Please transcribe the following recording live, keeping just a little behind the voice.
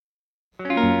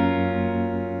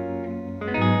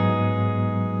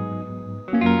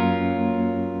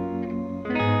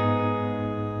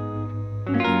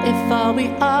all we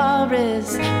are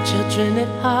is children at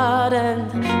heart,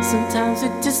 and sometimes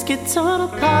it just gets torn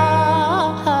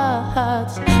apart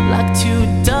like two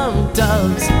dumb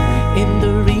doves in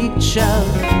the reach of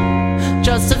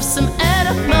just of some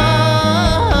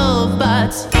animal.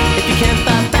 But if you can't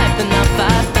fight back, then I'll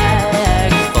fight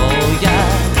back. Oh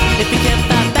yeah. If you can't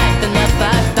fight back, then I'll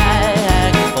fight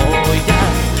back. Oh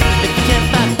yeah. If you can't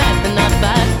fight back, then I'll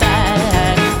fight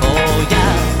back. Oh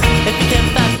yeah. If you can't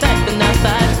fight back, then I'll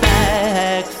fight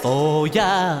back. Oh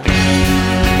yeah.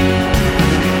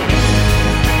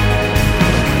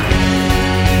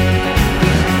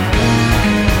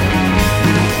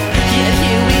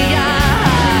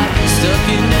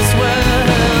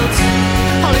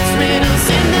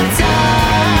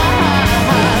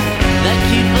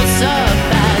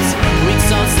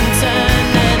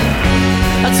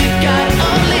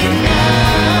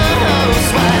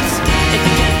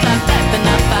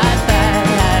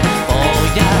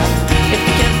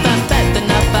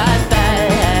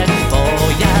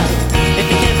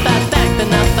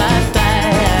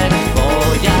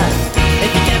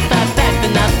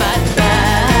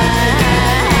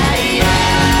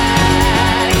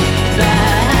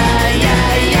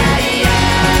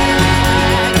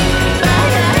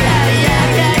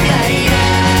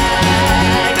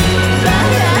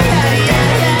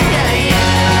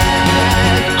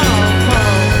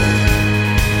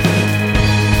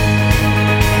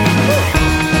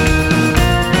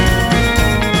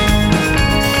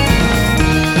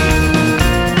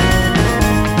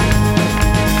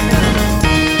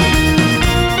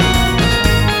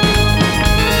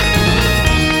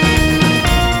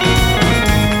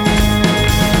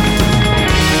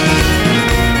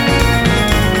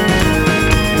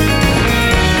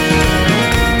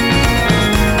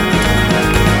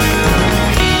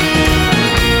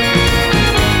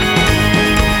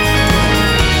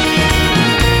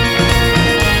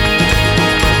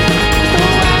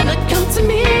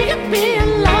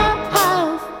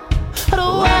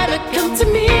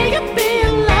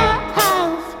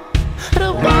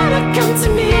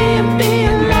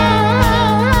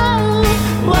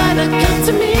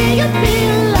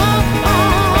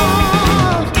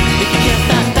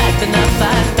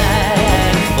 Fight back.